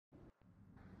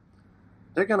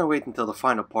They're gonna wait until the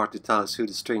final part to tell us who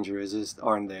the stranger is,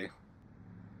 aren't they?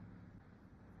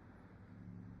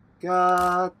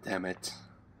 God damn it.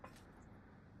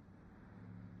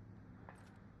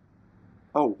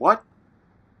 Oh, what?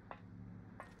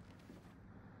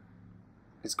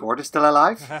 Is Gorda still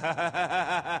alive?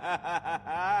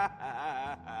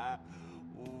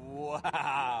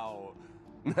 Wow.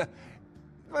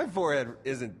 My forehead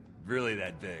isn't really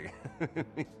that big.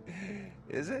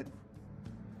 Is it?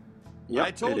 Yep,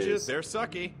 I told it you, is. they're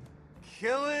sucky.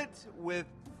 Kill it with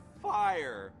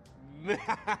fire.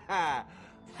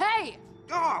 Hey!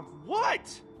 Oh,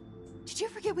 what? Did you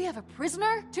forget we have a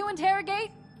prisoner to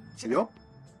interrogate? Yup.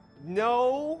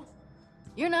 No.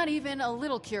 You're not even a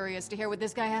little curious to hear what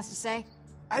this guy has to say?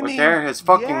 I Well, mean, tear his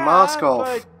fucking yeah, mask off.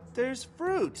 But there's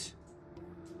fruit.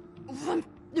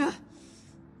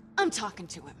 I'm talking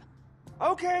to him.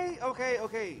 Okay.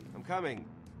 I'm coming.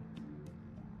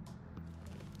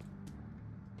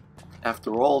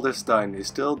 After all this time, they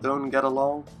still don't get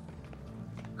along?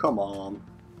 Come on.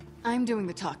 I'm doing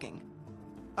the talking.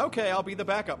 Okay, I'll be the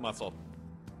backup muscle.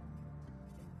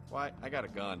 Why? I got a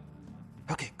gun.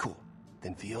 Okay, cool.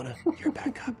 Then Fiona, you're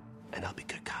backup, and I'll be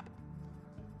good cop.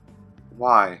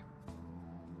 Why?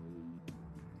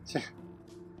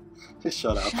 Just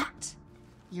shut up. Shut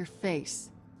your face.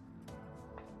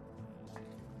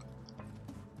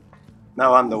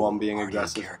 Now I'm the one being Already a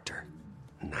aggressive. character.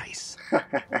 Nice.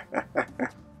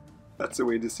 That's the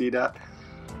way to see that.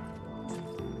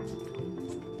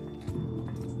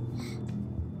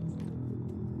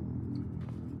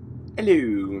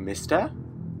 Hello, mister.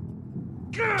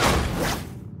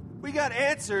 We got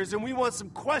answers, and we want some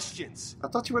questions. I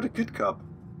thought you were the good cop.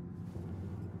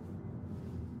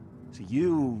 So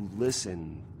you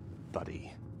listen,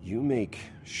 buddy. You make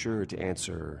sure to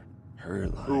answer her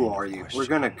line. Who of are you? We're questioning.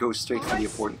 gonna go straight for the Alright,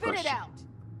 important spit it question. out.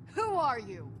 Who are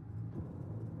you?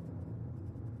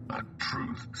 A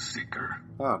truth seeker.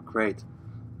 Oh, great.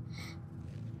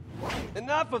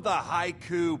 Enough of the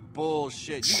haiku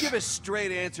bullshit. You give us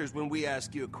straight answers when we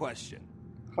ask you a question.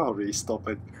 Hurry, stop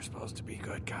it. You're supposed to be a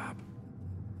good cop.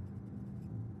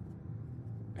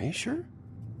 Are you sure?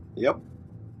 Yep.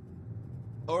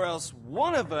 Or else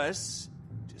one of us,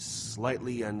 just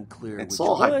slightly unclear It's which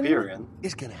all one, Hyperion.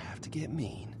 is gonna have to get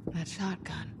mean. That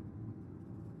shotgun.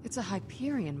 It's a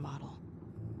Hyperion model.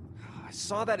 I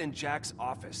saw that in Jack's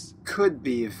office. Could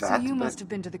be So that, you but must have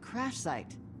been to the crash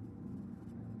site.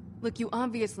 Look, you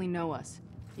obviously know us.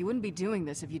 You wouldn't be doing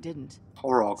this if you didn't.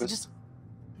 or So August. just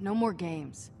no more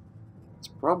games. It's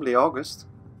probably August.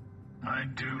 I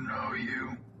do know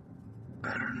you.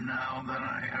 Better now than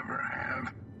I ever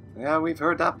have. Yeah, we've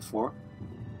heard that before.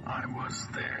 I was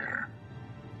there.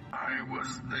 I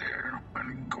was there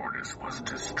when Gortys was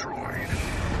destroyed.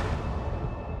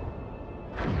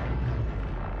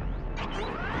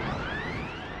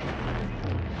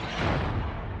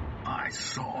 I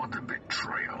saw the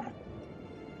betrayal.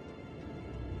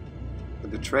 The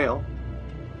betrayal.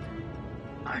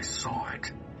 I saw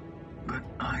it, but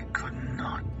I could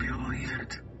not believe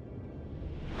it.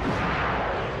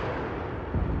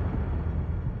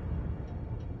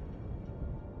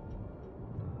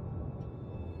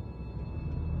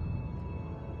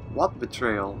 What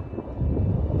betrayal?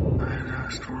 I had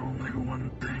asked for only one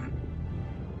thing.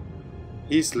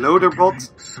 He's Loaderbot?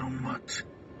 Giving so much.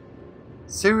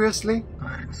 Seriously? I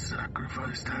had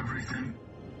sacrificed everything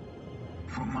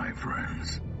for my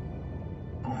friends,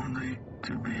 only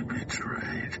to be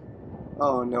betrayed.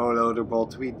 Oh no,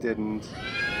 Loaderbot, we didn't.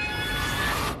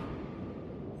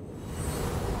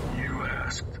 You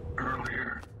asked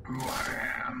earlier who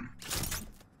I am.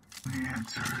 The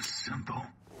answer is simple.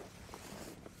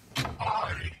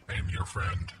 I am your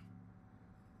friend.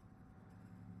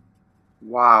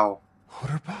 Wow.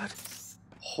 Waterbot?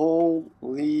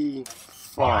 Holy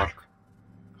fuck.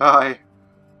 Hi.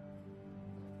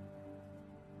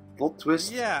 Plot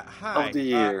twist Yeah, hi. of the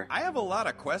year. I have a lot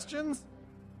of questions.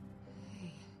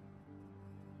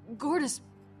 Gortys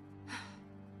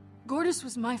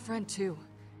was my friend too.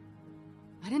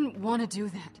 I didn't want to do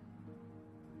that.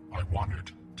 I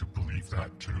wanted to believe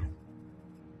that too.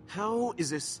 How is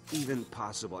this even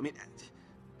possible? I mean,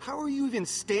 how are you even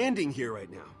standing here right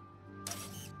now?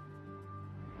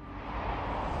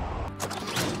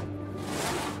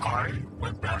 I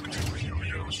went back to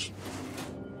Helios.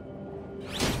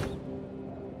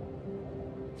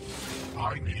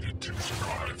 I needed to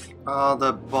survive. Ah,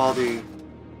 the body.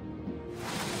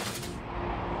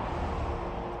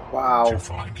 Wow. To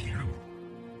find you.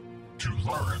 To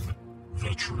learn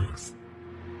the truth.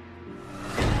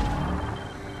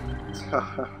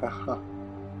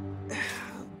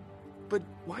 But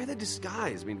why the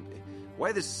disguise? I mean,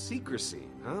 Why this secrecy,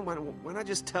 huh? Why not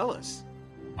just tell us?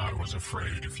 I was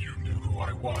afraid if you knew who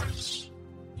I was,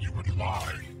 you would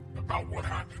lie about what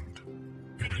happened.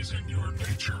 It is in your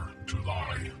nature to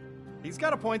lie. He's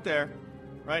got a point there.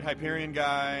 Right, Hyperion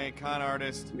guy, con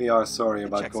artist. We are sorry It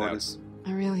about checks Gortys.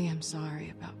 I really am sorry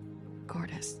about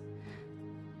Gortys.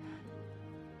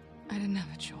 I didn't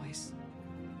have a choice.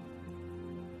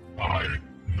 I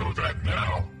know that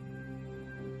now.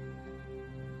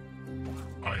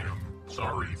 I am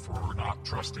sorry for not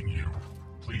trusting you.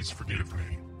 Please forgive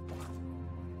me.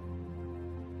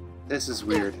 This is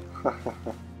weird.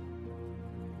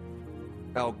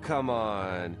 Oh, come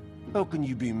on. How can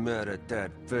you be mad at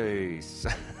that face?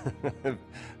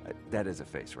 That is a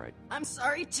face, right? I'm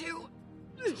sorry too.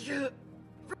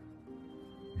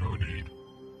 No need.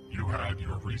 You had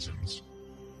your reasons.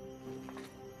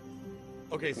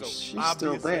 Okay, so She's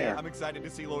still obviously there. I'm excited to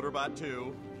see Loaderbot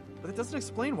too, but it doesn't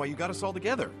explain why you got us all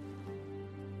together.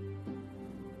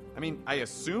 I mean, I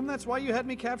assume that's why you had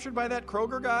me captured by that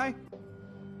Kroger guy?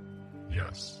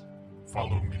 Yes.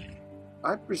 Follow me.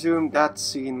 I presume that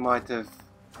scene might have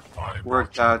I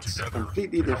worked brought you out together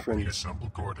completely to help different. me assemble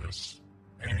Gortys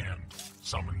and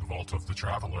summon the Vault of the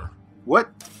Traveler.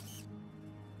 What?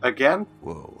 Again?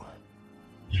 Whoa.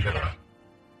 Yeah.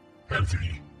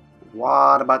 Heavy.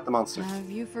 What about the monster? Have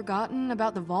you forgotten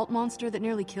about the vault monster that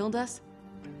nearly killed us?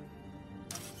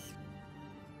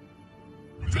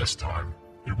 This time,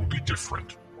 it will be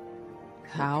different.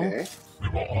 How? Okay. We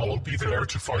will all be there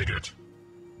to fight it.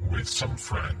 With some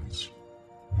friends.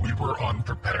 We were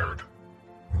unprepared.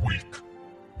 Weak.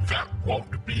 That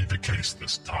won't be the case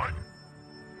this time.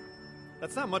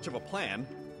 That's not much of a plan.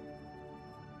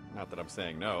 Not that I'm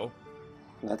saying no.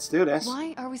 Let's do this.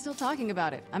 Why are we still talking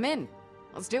about it? I'm in.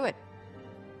 Let's do it.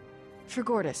 For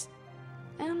Gortys.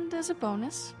 And as a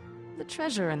bonus, the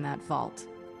treasure in that vault.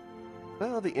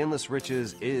 Well, the endless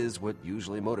riches is what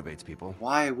usually motivates people.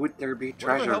 Why would there be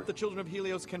Whatever treasure? help the children of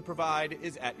Helios can provide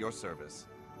is at your service.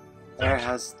 There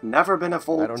has never been a I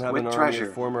vault don't have with an army treasure.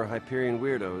 of former Hyperion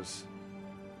weirdos,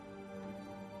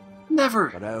 Never.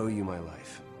 but I owe you my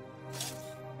life.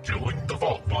 Killing the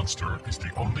Vault Monster is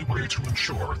the only way to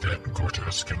ensure that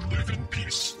Gortys can live in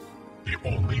peace. The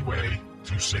only way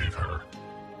to save her.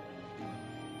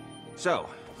 So,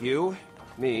 you,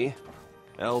 me,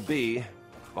 LB,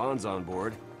 Bond's on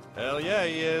board. Hell yeah,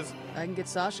 he is. I can get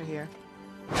Sasha here.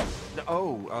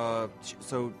 Oh,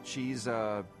 so she's,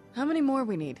 How many more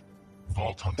we need?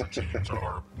 Vault Hunter teams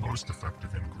are most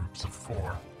effective in groups of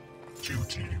 4. 2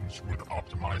 teams would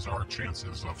optimize our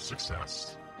chances of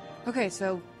success. Okay,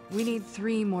 so we need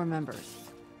 3 more members.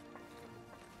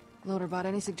 Loaderbot,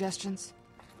 any suggestions?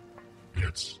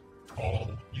 It's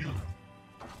all you.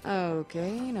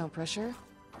 Okay, no pressure.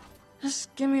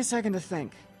 Just give me a second to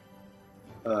think.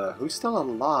 Who's still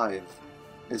alive?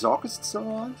 Is August still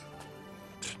alive?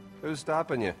 who's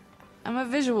stopping you? I'm a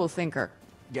visual thinker.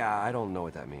 Yeah, I don't know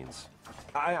what that means.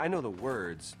 I know the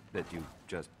words that you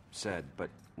just said, but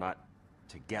not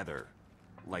together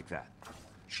like that.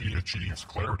 She achieves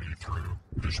clarity through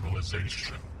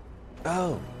visualization.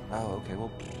 Oh, okay,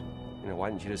 well, why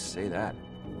didn't you just say that?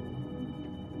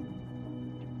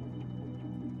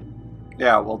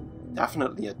 Yeah, well,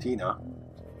 definitely Athena.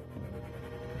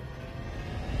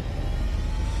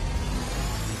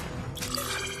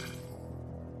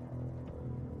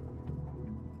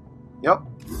 Yep.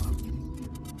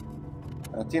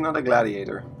 Athena the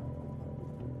Gladiator.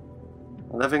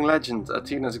 A living legend,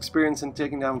 Athena's experience in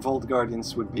taking down Vault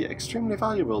Guardians would be extremely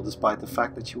valuable despite the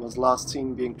fact that she was last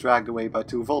seen being dragged away by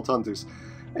 2 Vault Hunters.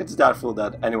 It's doubtful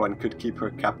that anyone could keep her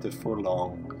captive for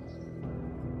long.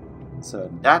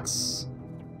 So that's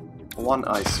one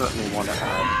I certainly want to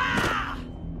add.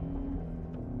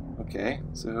 Okay,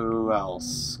 so who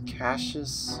else?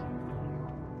 Cassius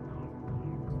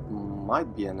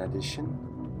might be an addition.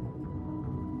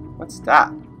 What's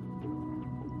that?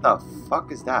 The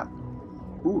fuck is that?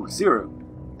 Ooh, 0.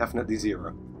 Definitely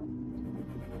 0.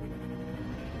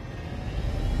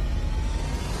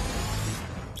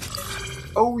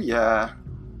 Oh yeah!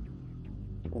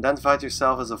 Identified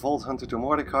yourself as a Vault Hunter to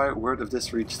Mordecai. Word of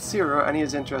this reached 0 and he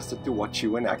is interested to watch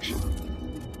you in action.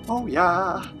 Oh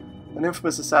yeah! An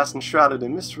infamous assassin shrouded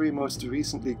in mystery most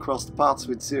recently crossed paths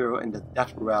with 0 in the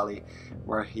Death Rally,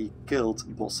 where he killed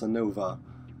Bossa Nova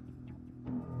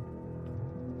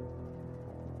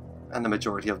and the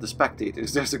majority of the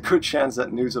spectators. There's a good chance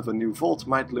that news of a new vault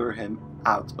might lure him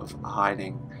out of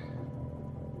hiding.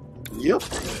 Yup.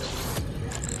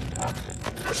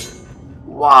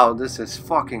 Wow, this is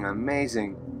fucking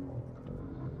amazing.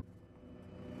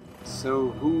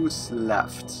 So who's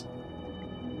left?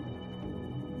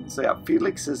 So yeah,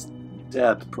 Felix is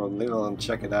dead, probably. Well, I'll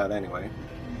check it out anyway.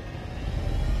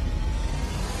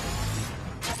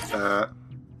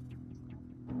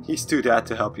 He's too dead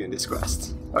to help you in this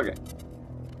quest. Okay.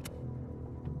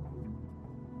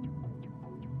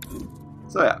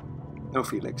 So yeah, no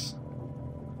Felix.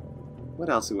 What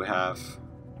else do we have?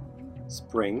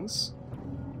 Springs.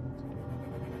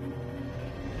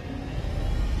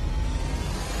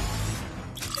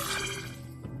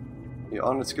 The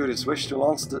Honored Scooters wish to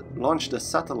launch the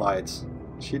satellite.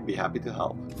 She'd be happy to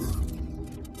help.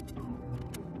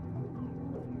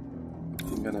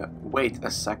 I'm gonna wait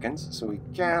a second so we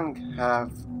can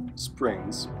have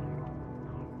springs.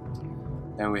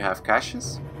 Then we have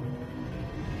caches.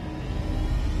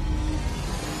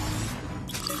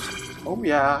 Oh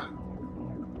yeah.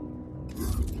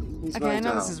 He's Okay, I going to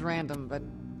know this help. is random, but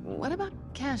what about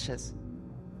caches?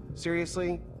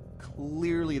 Seriously?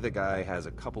 Clearly the guy has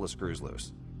a couple of screws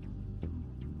loose.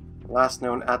 Last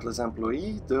known Atlas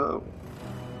employee, though.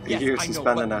 Yes, Years I to know,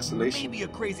 spend but in isolation. maybe a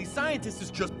crazy scientist is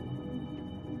just...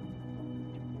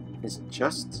 Is it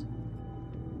just?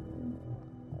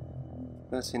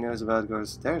 Best he knows about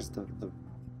goes. There's the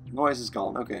noise is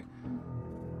gone. Okay.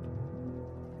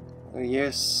 The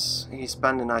years he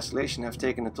spent in isolation have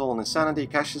taken a toll on his sanity.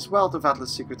 Cash's wealth of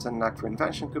Atlas secrets and knack for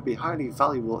invention could be highly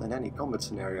valuable in any combat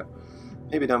scenario.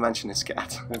 Maybe don't mention his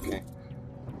cat. Okay.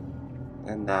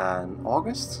 And then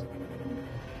August.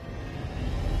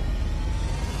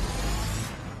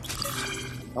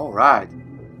 Alright.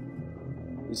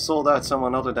 You sold out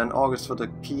someone other than August for the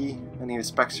key, and he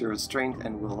respects your restraint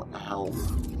and will help.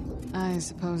 I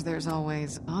suppose there's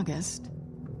always August.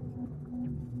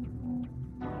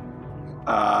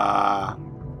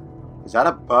 Is that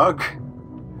a bug?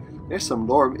 There's some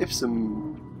lore,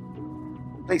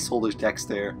 some placeholder text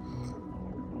there.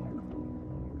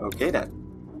 Okay then.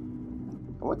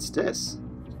 What's this?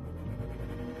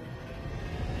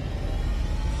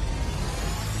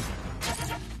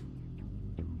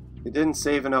 You didn't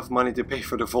save enough money to pay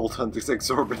for the Vault Hunter's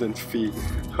exorbitant fee.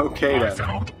 Okay I then.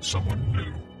 found someone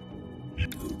new.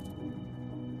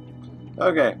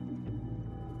 Okay.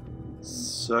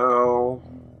 So...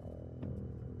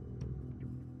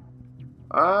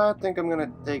 I think I'm gonna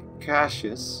take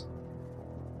Cassius.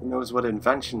 Who knows what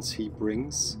inventions he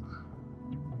brings.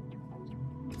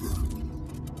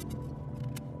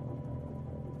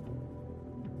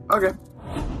 Okay.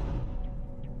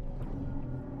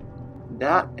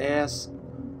 That is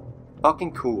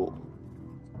fucking cool.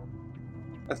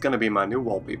 That's gonna be my new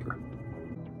wallpaper.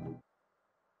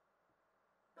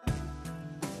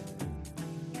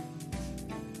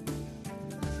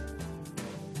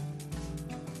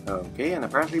 Okay, and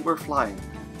apparently we're flying.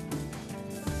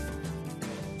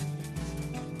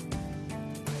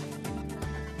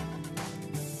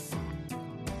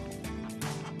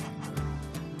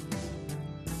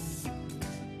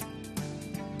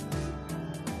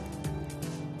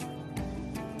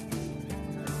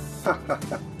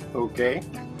 Okay.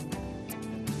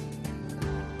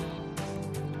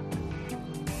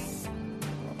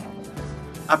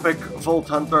 Epic Vault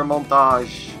Hunter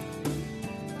montage.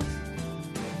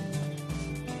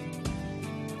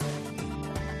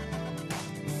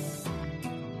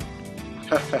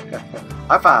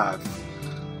 High five.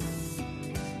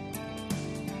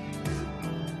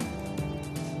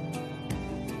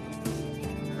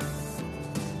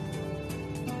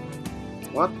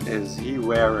 What is he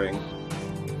wearing?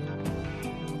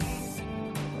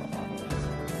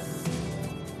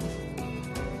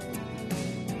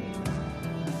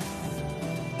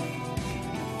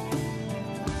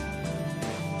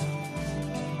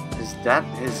 Is that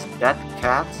his dead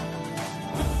cat?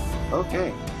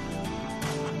 Okay.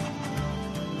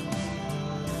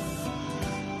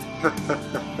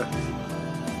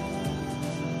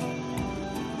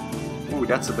 Ooh,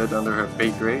 that's a bit under her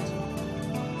pay grade.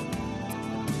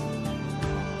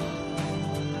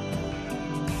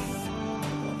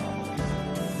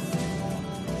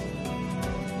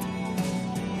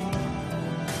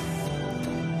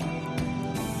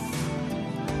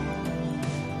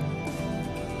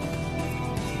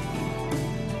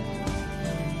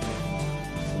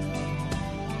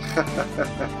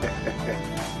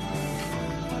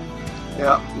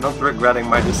 Yeah, not regretting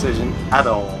my decision at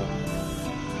all.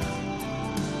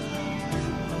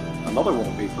 Another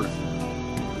wallpaper.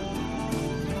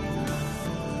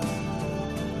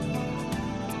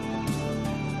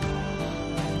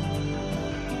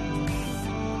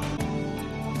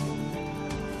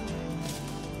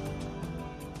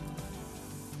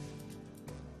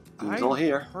 It's all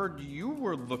here. Heard you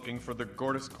were looking for the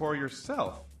Gortys core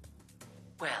yourself.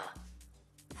 Well,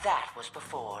 that was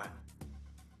before.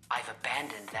 I've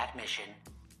abandoned that mission.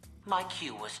 My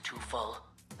queue was too full.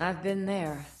 I've been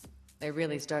there. They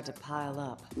really start to pile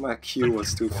up. My queue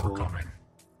was too full. Coming.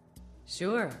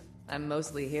 Sure, I'm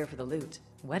mostly here for the loot.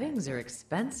 Weddings are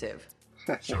expensive.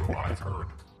 So I've heard.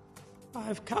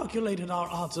 I've calculated our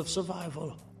odds of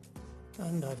survival,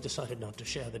 and I've decided not to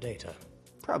share the data.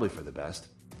 Probably for the best.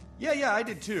 Yeah, I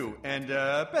did too. And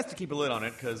best to keep a lid on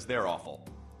it, because they're awful.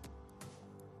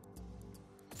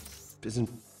 Isn't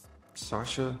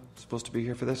Sasha supposed to be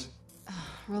here for this?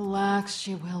 Relax,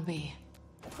 she will be.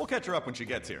 We'll catch her up when she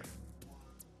gets here.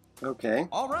 Okay.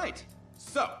 All right.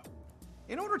 So,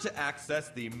 in order to access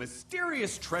the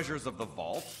mysterious treasures of the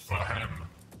vault Ahem.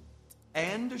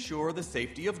 and assure the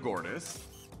safety of Gordis,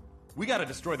 we gotta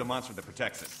destroy the monster that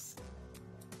protects it.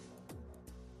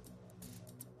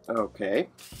 Okay.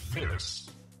 This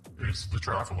is the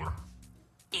Traveler.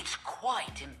 It's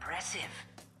quite impressive.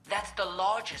 That's the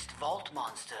largest vault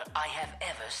monster I have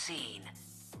ever seen.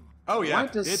 Oh yeah, Why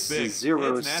does it's big.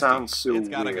 Zero it's nasty. sound so It's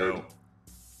gotta weird? go.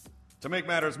 To make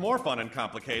matters more fun and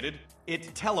complicated,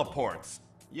 it teleports.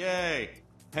 Yay!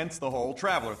 Hence the whole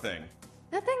Traveler thing.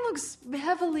 That thing looks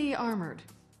heavily armored.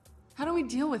 How do we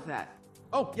deal with that?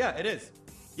 Oh, yeah, it is.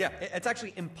 Yeah, it's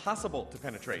actually impossible to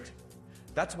penetrate.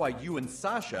 That's why you and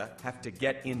Sasha have to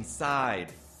get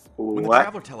inside. When the What?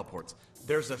 Traveler teleports,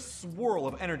 there's a swirl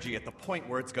of energy at the point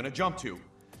where it's gonna jump to.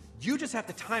 You just have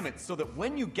to time it so that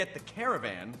when you get the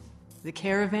caravan... The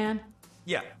caravan?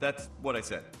 Yeah, that's what I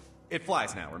said. It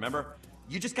flies now, remember?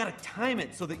 You just gotta time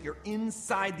it so that you're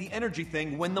inside the energy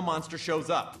thing when the monster shows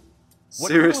up. What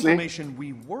Seriously? information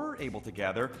we were able to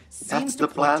gather seems That's to the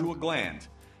point plan? to a gland,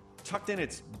 tucked in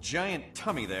its giant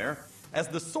tummy there, as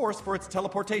the source for its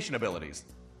teleportation abilities.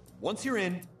 Once you're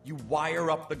in, you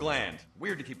wire up the gland,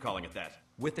 weird to keep calling it that,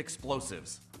 with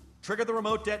explosives. Trigger the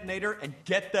remote detonator and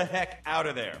get the heck out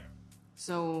of there.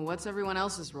 So, what's everyone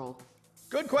else's role?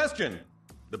 Good question.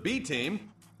 The B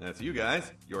team, that's you guys,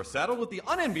 you're saddled with the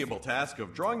unenviable task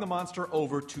of drawing the monster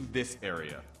over to this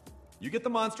area. You get the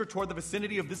monster toward the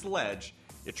vicinity of this ledge,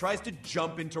 it tries to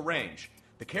jump into range.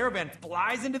 The caravan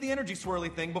flies into the energy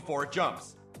swirly thing before it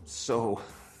jumps. So,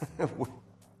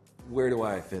 where do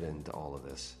I fit into all of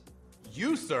this?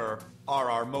 You, sir, are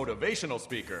our motivational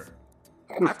speaker.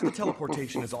 After the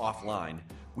teleportation is offline,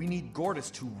 we need Gordis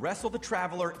to wrestle the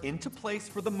Traveler into place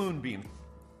for the moonbeam.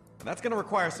 And that's gonna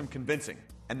require some convincing.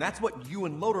 And that's what you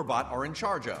and Loaderbot are in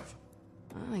charge of.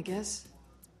 Well, I guess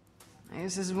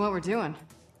this is what we're doing.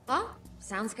 Well,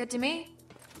 sounds good to me.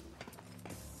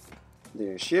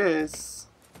 There she is.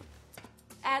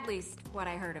 At least what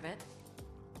I heard of it.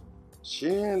 She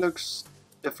looks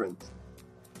different.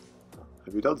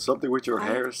 Have you done something with your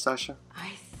hair, Sasha?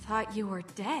 I thought you were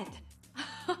dead.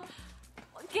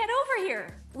 Get over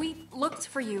here. We looked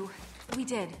for you. We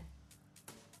did.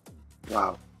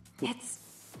 Wow. It's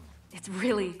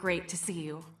really great to see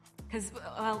you. Because,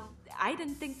 well, I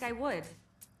didn't think I would.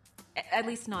 At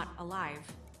least not alive.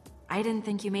 I didn't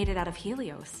think you made it out of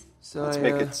Helios. So Let's I,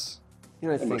 make it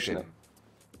I think emotional.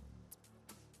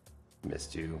 I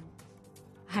missed you.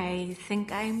 I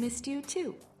think I missed you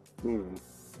too. So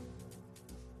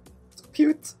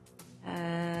cute.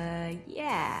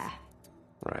 Yeah.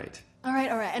 Right.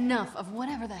 Alright, enough of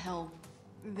whatever the hell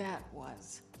that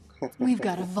was. We've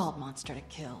got a vault monster to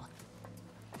kill.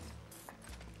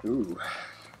 Ooh.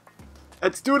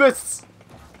 Let's do this!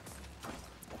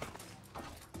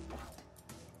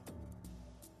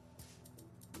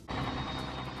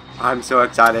 I'm so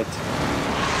excited.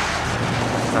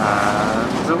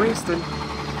 Time's a wasting.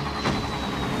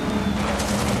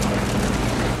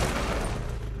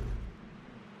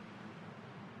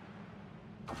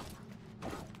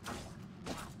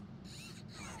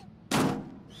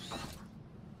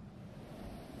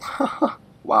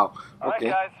 Wow. Okay. Alright,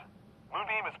 guys.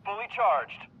 Moonbeam is fully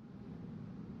charged.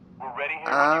 We're ready here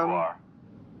when you are.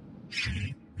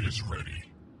 She is ready.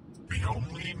 The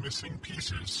only missing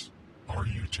pieces are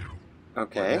you two.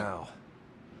 Okay. Now.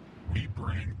 We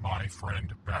bring my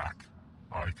friend back.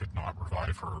 I could not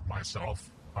revive her myself.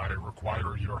 I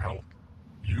require your help.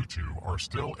 You two are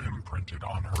still imprinted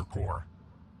on her core.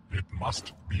 It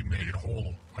must be made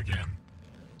whole again.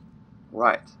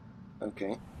 Right.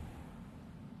 Okay.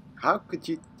 How could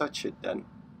you touch it then?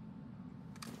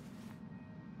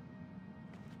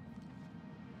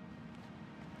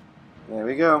 There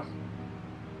we go.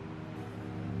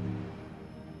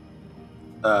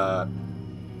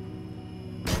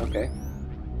 Okay.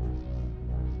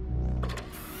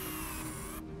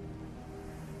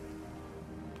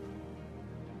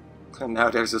 And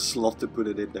now there's a slot to put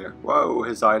it in there. Whoa,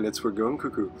 his eyelids were going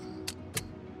cuckoo.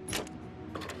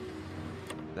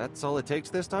 That's all it takes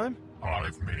this time?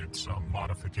 I've made some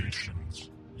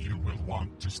modifications. you will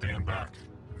want to stand back.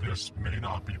 This may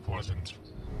not be pleasant.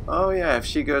 Oh yeah, if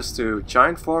she goes to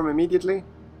giant form immediately?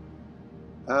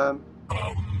 It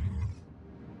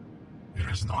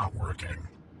is not working.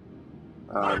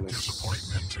 My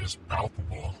disappointment is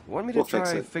palpable. Want me to We'll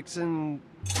fix try it. fixing...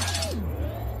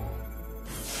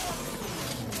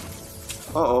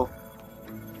 Uh-oh.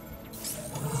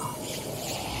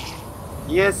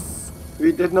 Yes!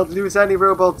 We did not lose any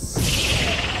robots!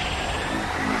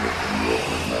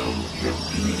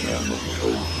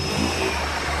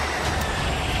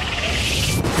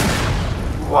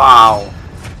 Wow!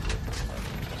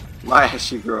 My has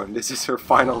she grown. This is her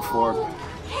final form.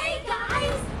 Hey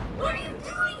guys! What are you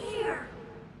doing here?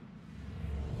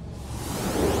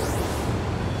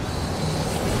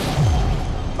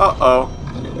 Uh-oh.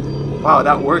 Wow,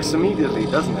 that works immediately,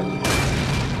 doesn't it?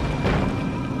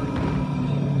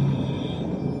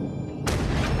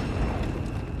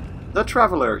 The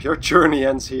Traveler, your journey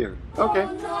ends here. Okay.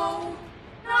 Oh no!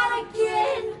 Not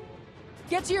again!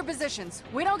 Get to your positions.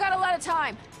 We don't got a lot of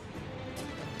time.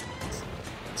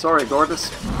 Sorry,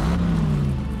 Gortys.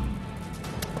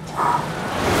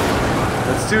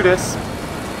 Let's do this.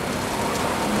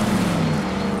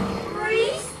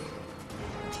 Reese?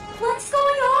 What's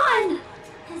going on?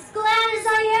 As glad as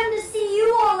I am to see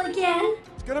you all again.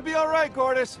 It's gonna be alright,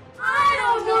 Gortys. I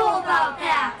don't know about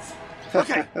that.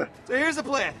 Okay, so here's the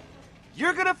plan.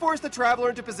 You're gonna force the Traveler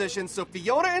into position so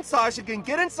Fiona and Sasha can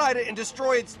get inside it and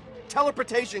destroy its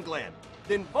teleportation gland.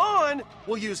 Then Vaughn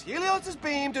will use Helios'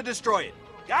 beam to destroy it.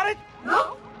 Got it?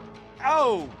 Nope.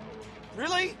 Oh,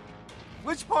 really?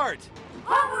 Which part? The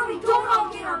part where we don't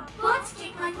all get our butts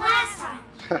kicked like last time.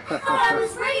 I thought I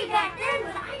was ready back then,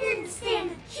 but I didn't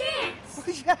stand a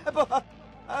chance. Yeah, but,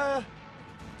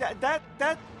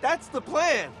 that's the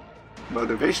plan.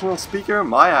 Motivational speaker,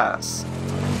 my ass.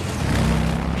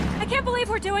 I can't believe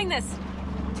we're doing this.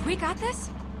 We got this?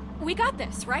 We got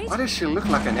this, right? Why does she look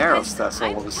like an aerostess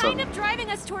all of a I'm sudden? kind of driving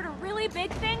us toward a really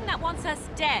big thing that wants us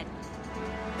dead.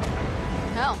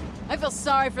 Hell, I feel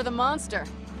sorry for the monster.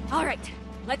 All right,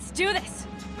 let's do this.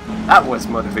 That was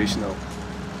motivational.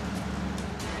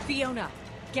 Fiona,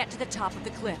 get to the top of the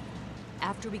cliff.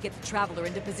 After we get the Traveler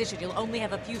into position, you'll only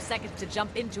have a few seconds to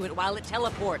jump into it while it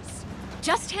teleports.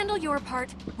 Just handle your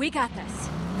part. We got this.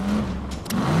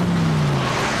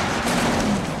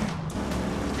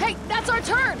 Hey, that's our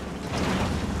turn!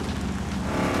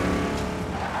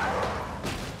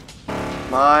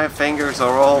 My fingers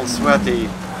are all sweaty.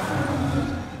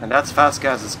 And that's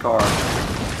Vasquez's car.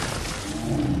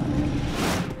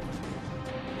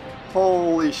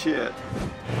 Holy shit.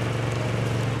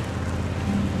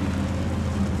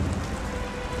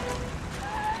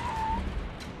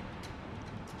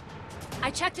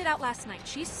 I checked it out last night.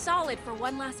 She's solid for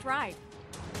one last ride.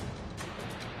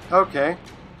 Okay.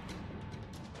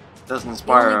 Doesn't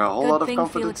inspire a whole lot of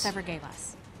Felix confidence. ever gave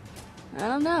us. I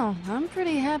don't know. I'm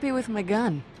pretty happy with my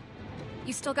gun.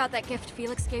 You still got that gift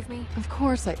Felix gave me? Of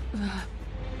course I...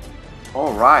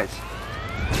 Alright.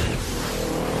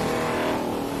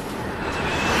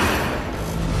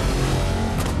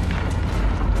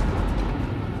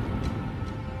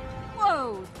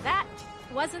 Whoa, that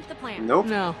wasn't the plan. Nope.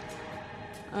 No.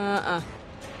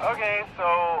 Okay, so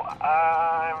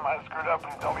I screwed up.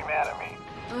 Please don't be mad at me.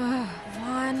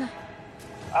 Vaughn.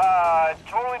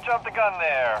 Totally jumped the gun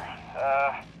there.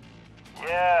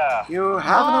 Yeah. You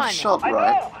have enough shot, I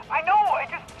right? know. I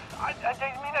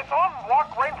mean, I saw him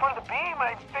walk right in front of the beam.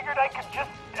 I figured I could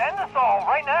just end this all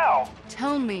right now.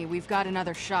 Tell me we've got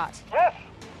another shot. Yes.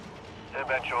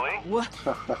 Eventually. What?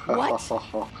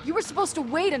 What? You were supposed to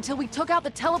wait until we took out the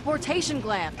teleportation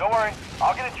gland. Don't worry.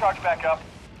 I'll get it charged back up.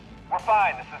 We're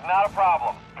fine. This is not a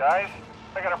problem. Guys,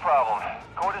 I got a problem.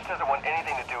 Gortys doesn't want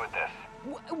anything to do with this.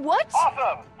 What?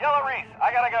 Awesome! Yellow Reese,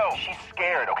 I gotta go. She's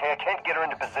scared, okay? I can't get her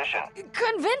into position.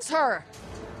 Convince her!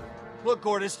 Look,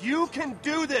 Gortys, you can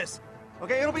do this.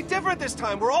 Okay, it'll be different this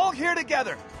time. We're all here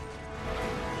together.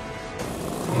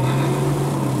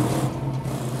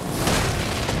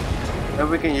 Then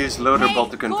we can use Loader Bolt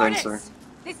to convince her.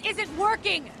 This isn't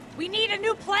working! We need a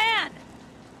new plan!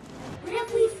 But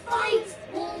if we fight,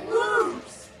 we'll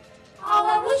lose. Oh,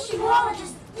 I wish you all had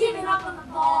just given up on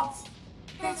the vault.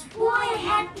 That's why I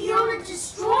had Fiona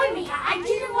destroy me. I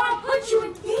didn't want to put you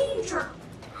in danger.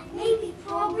 I may be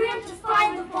programmed to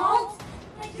find the vault,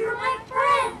 but you're my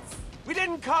friends. We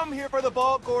didn't come here for the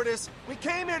vault, Gortys. We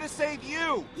came here to save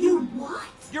you. You what?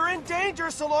 You're in danger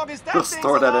so long as that We'll thing's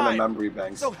store that in a alive. memory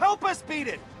bank. So help us beat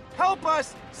it. Help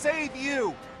us save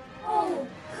you. Oh,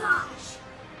 gosh.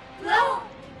 Well,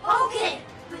 okay,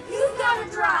 but you've got to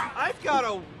drive. I've got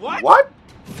a what? What?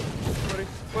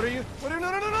 What are you?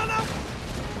 No.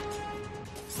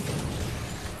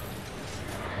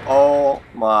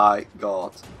 my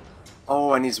god.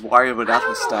 Oh, and he's wired with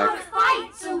Atlas I don't know how Stack. to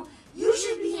fight, so you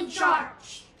should be in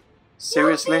charge.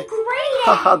 Seriously? You'd be great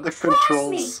at Haha, it. the Trust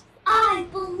controls. me. I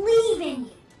believe in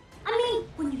you. I mean,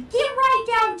 when you get right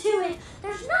down to it,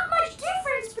 there's not much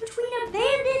difference between a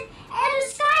bandit and a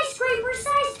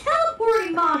skyscraper-sized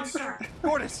teleporting monster.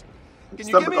 Cordis, can you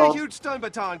Stop give it me a all. huge stun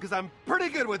baton? Because I'm pretty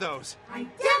good with those. I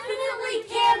definitely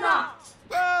cannot.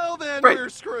 Well, then Right. we're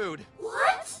screwed.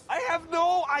 What? I have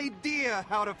no idea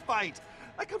how to fight.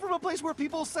 I come from a place where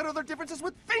people settle their differences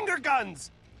with finger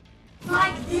guns.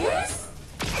 Like this?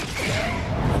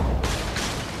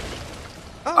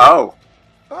 Oh,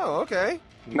 Oh, okay.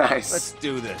 nice. Let's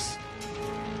do this.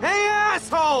 Hey,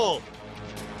 asshole!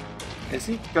 Is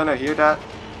he gonna hear that?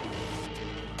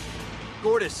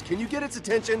 Gordis, can you get its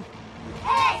attention?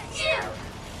 Hey, you!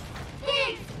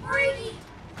 Big, freaky,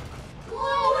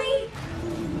 glowy,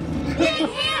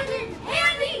 big-handed,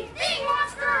 handy thing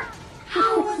monster!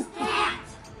 How was that?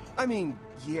 I mean,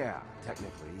 yeah,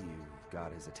 technically, you've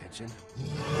got his attention.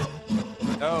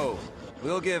 Oh,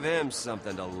 we'll give him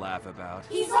something to laugh about.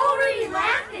 He's already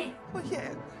laughing. Well,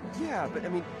 yeah, but I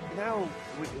mean, now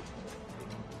we...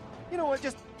 You know what,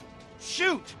 just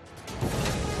shoot!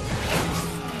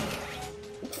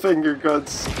 Finger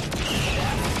guns.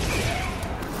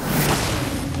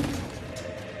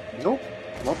 Nope,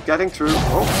 not getting through.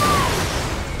 Oh.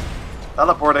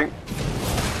 Teleporting.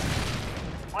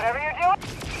 Whatever you're doing.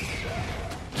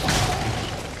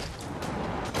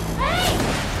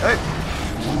 Hey!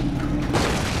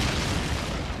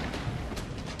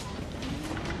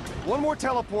 One more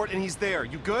teleport and he's there.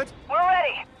 You good? We're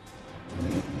ready.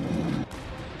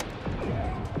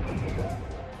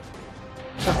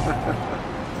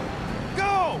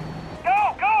 Go!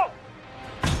 Go, go!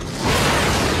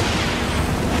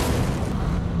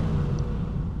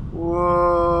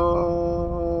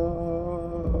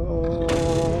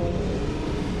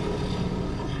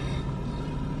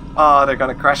 Whoa. Oh, they're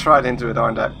gonna crash right into it,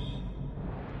 aren't they?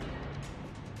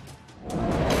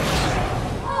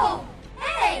 Oh,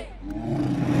 hey!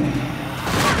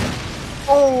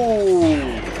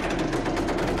 Oh!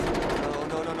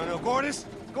 No, Gordis!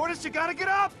 Gordis, you gotta get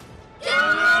up!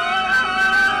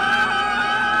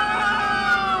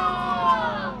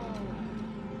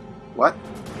 What?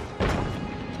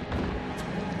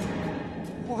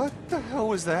 What the hell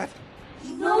was that?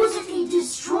 He knows if he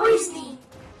destroys me,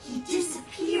 he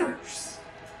disappears.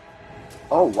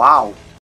 Oh, wow.